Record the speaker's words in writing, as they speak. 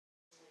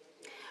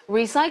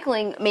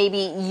Recycling may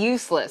be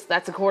useless.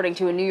 That's according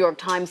to a New York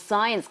Times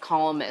science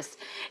columnist.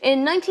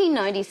 In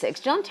 1996,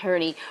 John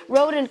Tierney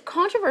wrote a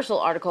controversial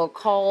article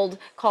called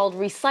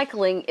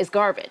Recycling is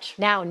Garbage.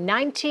 Now,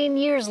 19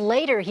 years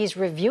later, he's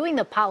reviewing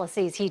the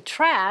policies he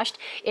trashed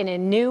in a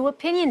new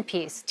opinion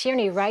piece.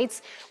 Tierney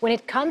writes, when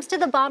it comes to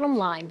the bottom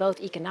line,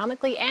 both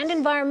economically and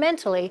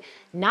environmentally,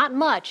 not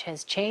much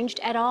has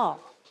changed at all.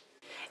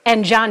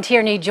 And John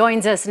Tierney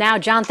joins us now.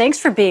 John, thanks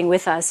for being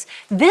with us.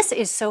 This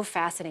is so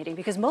fascinating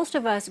because most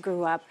of us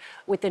grew up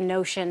with the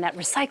notion that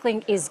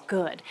recycling is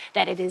good,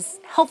 that it is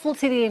helpful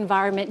to the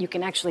environment. You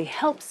can actually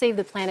help save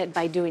the planet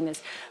by doing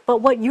this.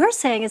 But what you're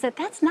saying is that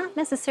that's not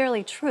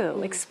necessarily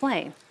true.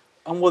 Explain.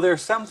 Well, there are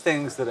some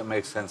things that it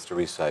makes sense to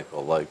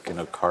recycle, like,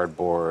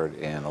 cardboard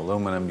and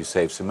aluminum. You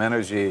save some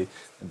energy.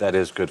 That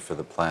is good for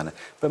the planet.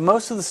 But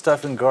most of the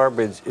stuff in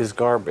garbage is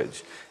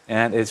garbage,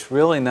 and it's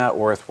really not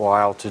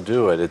worthwhile to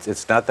do it.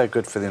 It's not that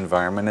good for the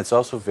environment. It's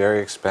also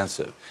very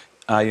expensive.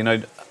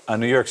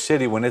 New York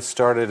City, when it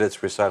started its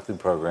recycling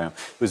program,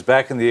 it was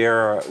back in the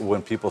era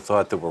when people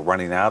thought that we're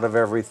running out of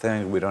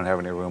everything, we don't have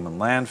any room in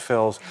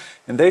landfills,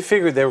 and they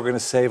figured they were going to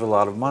save a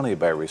lot of money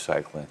by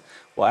recycling.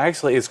 Well,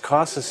 actually, it's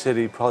cost the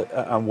city probably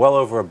well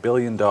over $1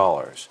 billion to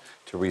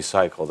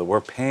recycle, that we're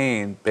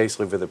paying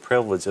basically for the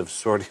privilege of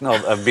sorting,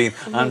 of being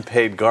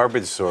unpaid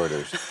garbage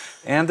sorters.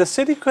 And the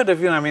city could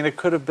have, it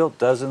could have built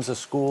dozens of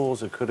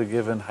schools, it could have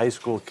given high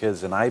school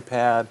kids an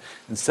iPad.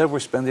 Instead, we're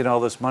spending all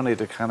this money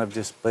to kind of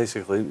just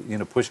basically,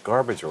 push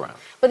garbage around.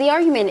 But the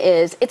argument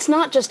is, it's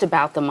not just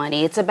about the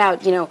money. It's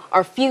about,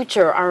 our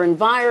future, our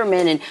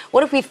environment, and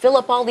what if we fill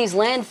up all these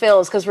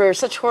landfills because we're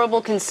such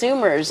horrible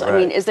consumers? Right. I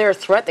mean, is there a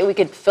threat that we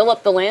could fill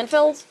up the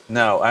landfills?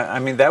 No,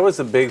 that was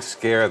the big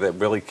scare that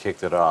really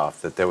kicked it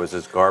off, that there was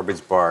this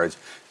garbage barge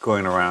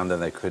going around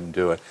and they couldn't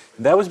do it.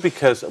 And that was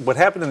because what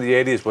happened in the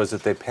 80s was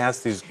that they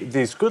passed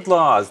these good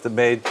laws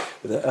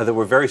that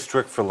were very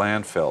strict for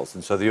landfills.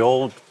 And so the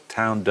old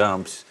town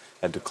dumps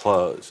had to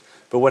close.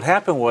 But what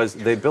happened was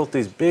they built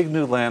these big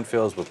new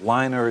landfills with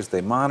liners.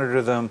 They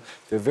monitor them.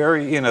 They're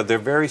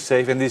very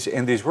safe. And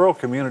these rural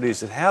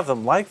communities that have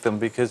them like them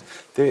because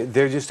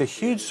they're just a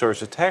huge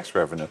source of tax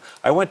revenue.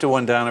 I went to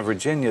one down in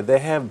Virginia. They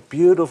have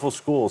beautiful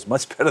schools,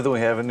 much better than we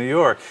have in New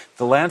York.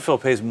 The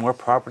landfill pays more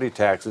property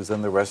taxes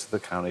than the rest of the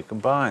county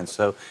combined.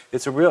 So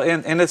it's a real,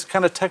 and it's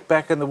kind of tucked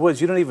back in the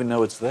woods. You don't even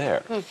know it's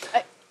there.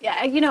 Yeah,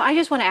 I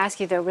just want to ask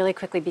you, though, really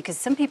quickly, because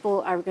some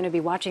people are going to be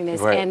watching this,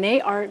 right, and they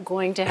are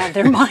going to have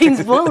their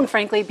minds blown,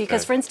 frankly,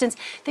 because, right, for instance,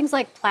 things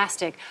like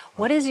plastic.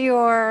 What is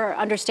your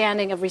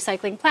understanding of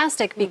recycling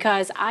plastic?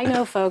 Because I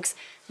know folks,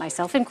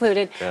 myself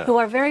included, yeah, who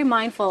are very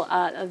mindful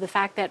of the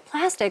fact that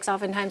plastics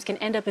oftentimes can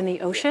end up in the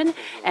ocean,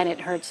 and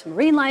it hurts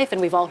marine life, and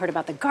we've all heard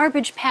about the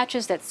garbage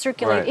patches that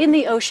circulate, right, in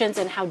the oceans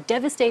and how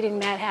devastating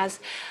that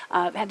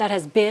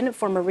has been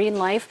for marine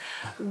life.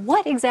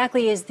 What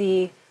exactly is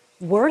the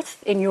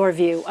worth, in your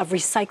view, of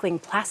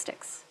recycling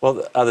plastics?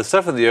 Well, the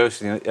stuff in the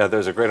ocean,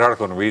 there's a great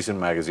article in Reason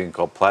magazine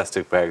called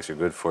Plastic Bags Are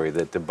Good For You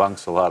that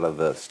debunks a lot of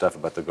the stuff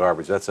about the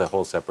garbage. That's a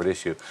whole separate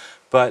issue.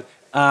 But,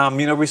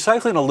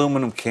 recycling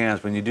aluminum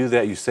cans, when you do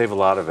that, you save a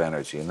lot of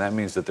energy, and that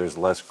means that there's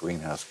less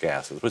greenhouse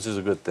gases, which is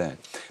a good thing.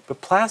 But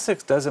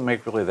plastics doesn't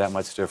make really that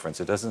much difference.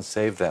 It doesn't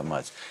save that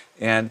much.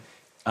 And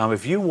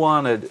if you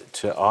wanted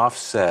to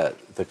offset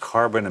the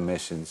carbon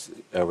emissions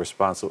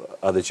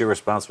that you're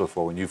responsible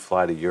for when you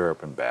fly to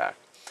Europe and back,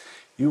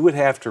 you would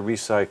have to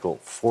recycle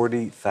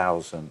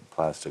 40,000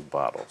 plastic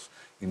bottles.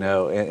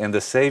 And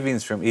the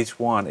savings from each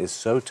one is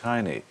so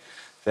tiny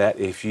that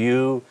if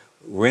you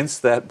rinse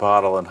that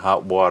bottle in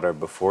hot water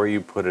before you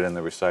put it in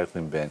the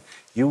recycling bin,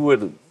 you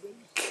would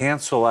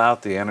cancel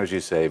out the energy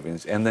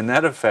savings, and the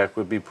net effect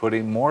would be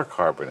putting more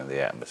carbon in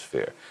the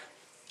atmosphere.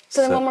 So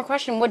then one more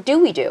question, what do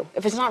we do?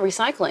 If it's not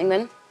recycling,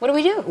 then what do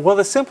we do? Well,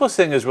 the simplest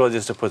thing is really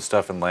just to put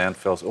stuff in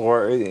landfills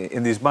or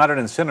in these modern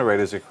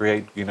incinerators that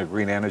create,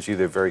 green energy.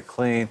 They're very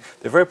clean.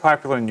 They're very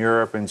popular in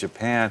Europe and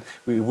Japan.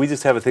 We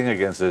just have a thing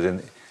against it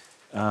in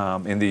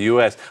the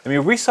U.S.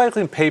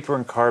 Recycling paper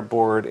and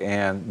cardboard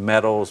and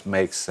metals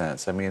makes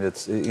sense.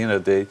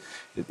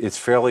 It's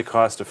fairly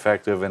cost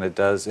effective, and it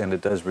does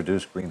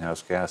reduce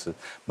greenhouse gases.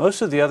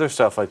 Most of the other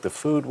stuff, like the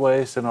food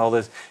waste and all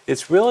this,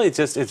 it's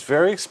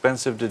very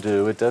expensive to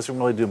do. It doesn't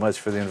really do much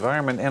for the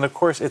environment, and of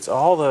course, it's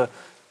all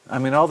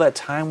that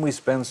time we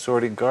spend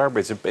sorting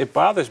garbage. It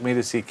bothers me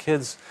to see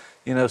kids,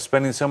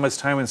 spending so much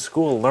time in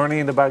school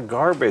learning about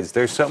garbage.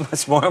 There's so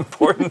much more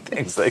important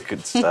things they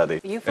could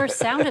study. You first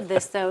sounded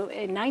this, though,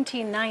 in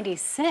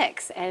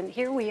 1996, and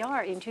here we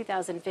are in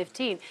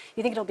 2015.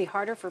 You think it'll be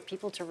harder for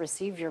people to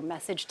receive your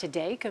message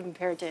today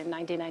compared to in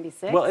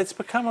 1996? Well, it's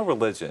become a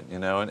religion,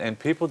 and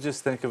people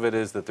just think of it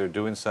as that they're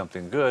doing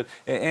something good.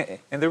 And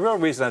the real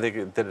reason I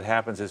think that it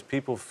happens is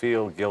people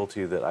feel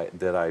guilty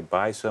that I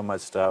buy so much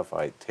stuff,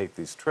 I take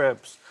these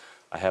trips,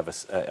 I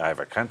have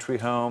a country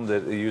home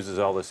that uses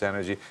all this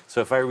energy.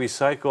 So if I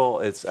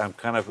recycle,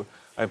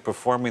 I'm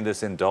performing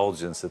this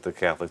indulgence that the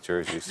Catholic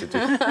Church used to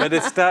do. But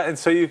it's not, and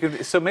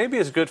so maybe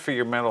it's good for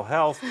your mental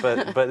health,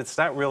 but it's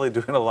not really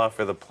doing a lot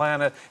for the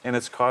planet, and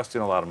it's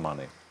costing a lot of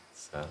money.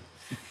 So.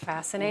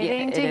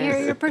 Fascinating Yeah, to it hear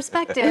is. your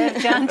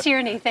perspective. John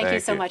Tierney, thank you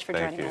Thank so you. much for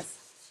Thank joining you. us.